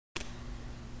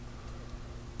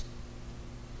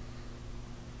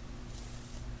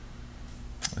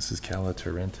This is Cala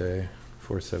Torrente,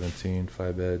 417,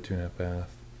 5-bed, 2.5 bath,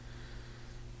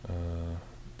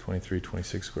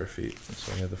 23-26 square feet.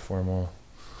 So I have the formal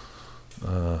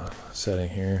setting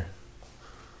here.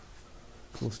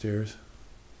 Cool stairs.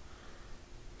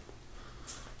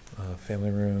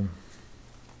 Family room,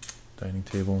 dining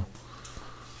table.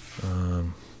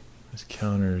 There's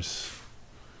counters.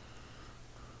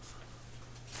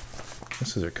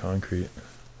 This is concrete.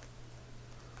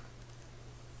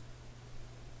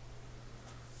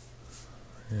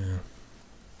 Yeah.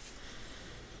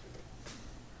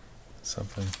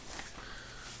 Something.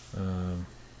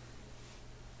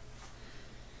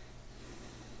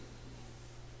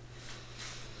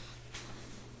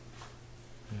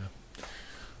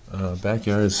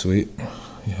 Backyard is sweet.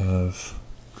 You have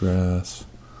grass,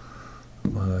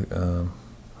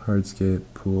 hardscape,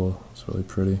 pool. It's really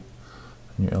pretty.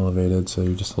 And you're elevated, so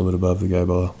you're just a little bit above the guy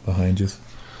behind you.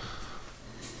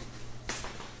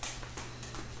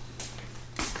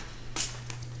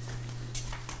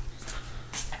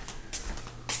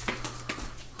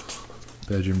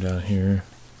 Bedroom down here.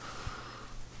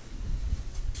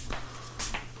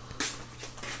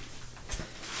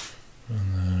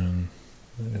 And then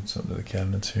I did something to the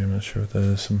cabinets here. I'm not sure what that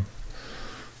is.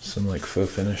 Some like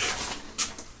faux finish.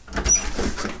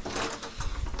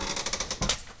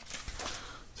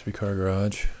 3-car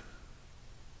garage.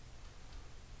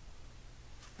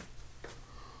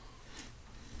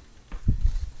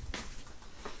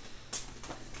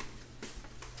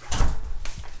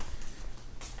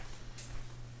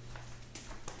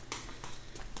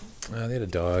 They had a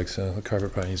dog, so the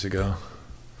carpet probably needs to go.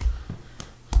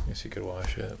 I guess you could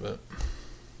wash it, but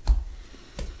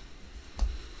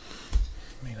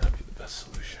may not be the best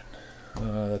solution.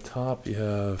 The top, you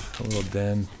have a little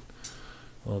den,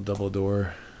 a little double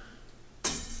door,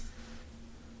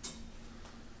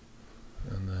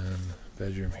 and then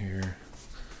bedroom here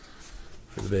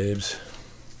for the babes.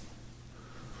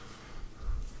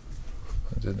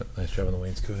 I did a nice job on the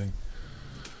wainscoting.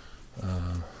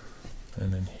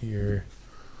 And then here,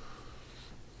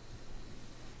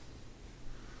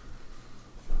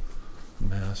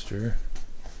 master,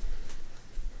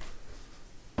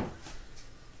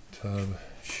 tub,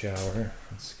 shower.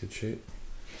 That's good shape.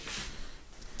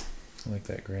 I like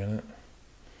that granite.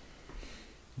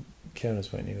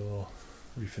 Cabinets might need a little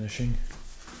refinishing,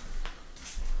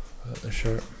 but they're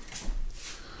sharp.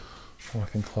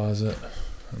 Walk-in closet,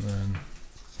 and then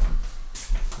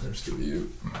there's the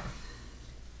view.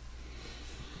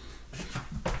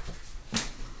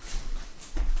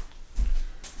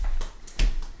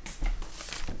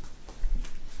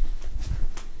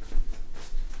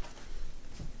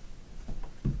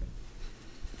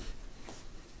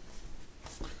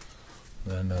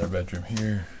 Then another bedroom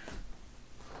here.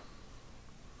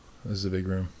 This is a big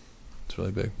room. It's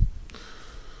really big.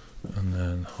 And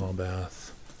then hall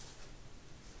bath.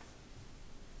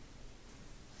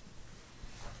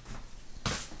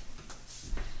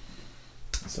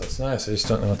 So it's nice. I just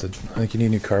don't know what I think you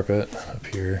need new carpet up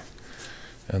here.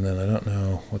 And then I don't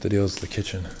know what the deal is with the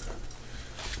kitchen.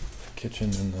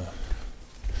 Kitchen's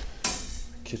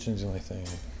the only thing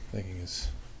I'm thinking is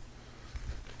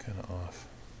kind of off.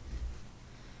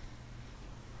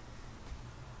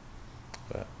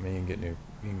 But I mean, you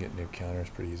can get new counters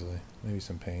pretty easily. Maybe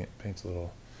some paint. Paint's a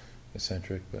little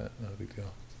eccentric, but not a big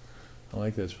deal. I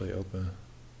like that it's really open.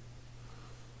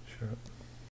 Sure.